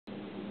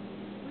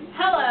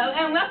Hello,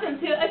 and welcome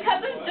to A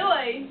Cup of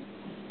Joy.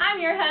 I'm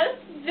your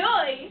host,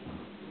 Joy,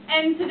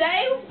 and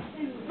today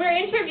we're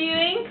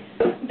interviewing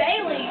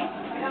Bailey.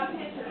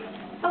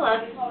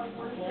 Hello.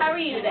 How are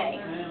you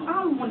today?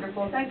 I'm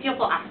wonderful. Thank you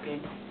for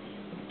asking.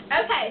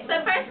 Okay,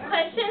 so first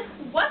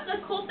question, what's the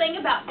cool thing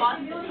about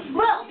Boston?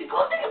 Well, the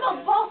cool thing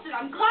about Boston,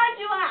 I'm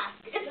glad you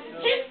asked. It's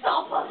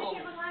jigsaw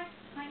puzzles.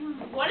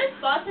 What does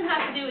Boston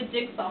have to do with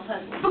jigsaw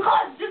puzzles?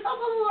 Because jigsaw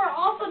puzzles are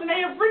awesome and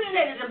they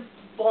originated in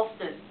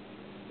Boston.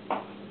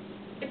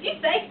 If you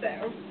say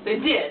so. They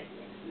did.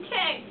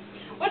 Okay,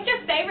 what's your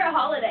favorite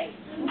holiday?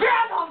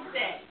 Groundhog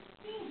Day.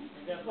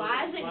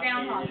 Why is it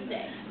Groundhog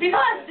Day?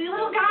 Because the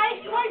little guy,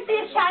 you might see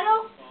a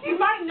shadow, you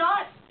might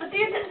not, but the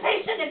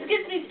anticipation it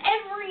gives me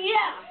every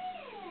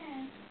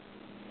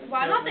year.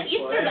 Why not the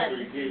Easter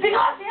Bunny?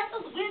 Because they have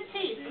those weird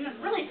teeth and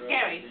it's really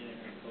scary.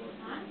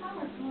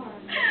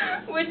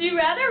 Would you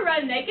rather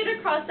run naked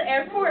across the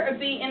airport or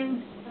be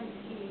in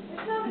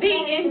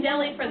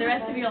jelly for the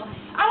rest of your life?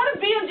 I want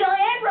to be in jelly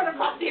and run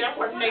across the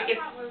airport naked.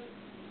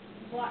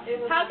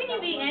 How can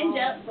you be in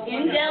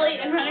jelly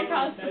and run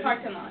across the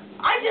parking lot?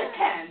 I just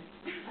can.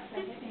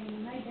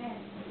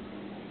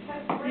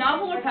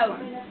 Novel or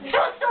poem?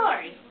 Short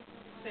story.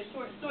 The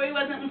short story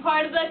wasn't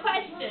part of the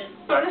question.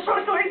 But the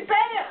short story's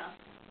better.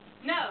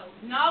 No,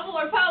 novel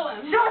or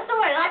poem? Short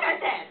story, like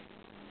I said.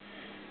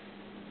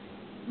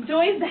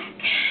 Joy's back.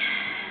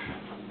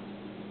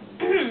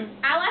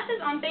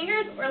 Eyelashes on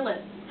fingers or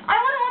lips? I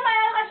want to wear my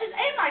eyelashes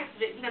and my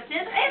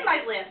fingertips and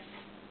my lips.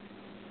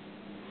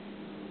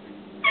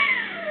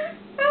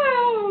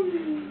 Oh.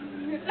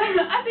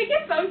 I think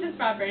your phone just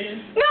vibrated.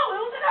 No,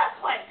 it was an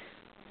earthquake.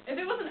 If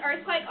it was an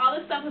earthquake, all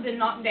this stuff would have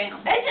been knocked down.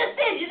 It just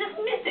did. You just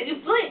missed it.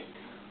 You blinked.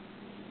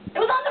 It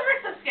was on the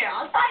Richter scale.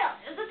 On fire.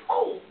 It was a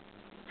tool.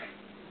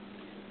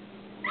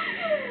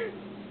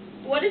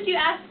 What did you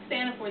ask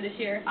Santa for this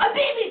year? A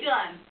BB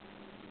gun.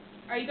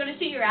 Are you going to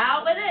shoot your eye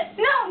out with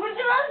it? No, I'm going to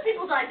shoot other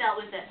people's eyes out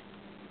with it.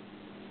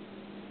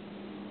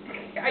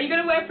 Are you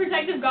going to wear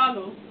protective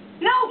goggles?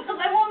 No, because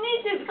I won't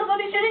need to, because I'll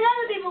be shooting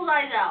other people's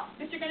eyes out.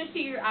 But you're going to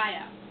shoot your eye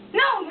out.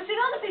 No, I'm going to shoot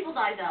other people's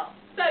eyes out.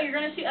 So you're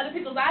going to shoot other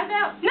people's eyes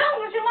out? No, I'm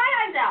going to shoot my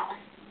eyes out.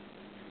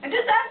 And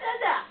just that.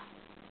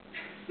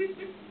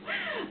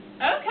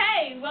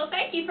 Okay, well,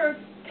 thank you for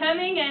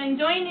coming and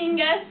joining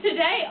us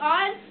today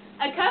on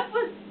A Cup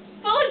Full of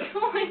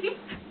Joy.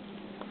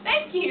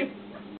 Thank you.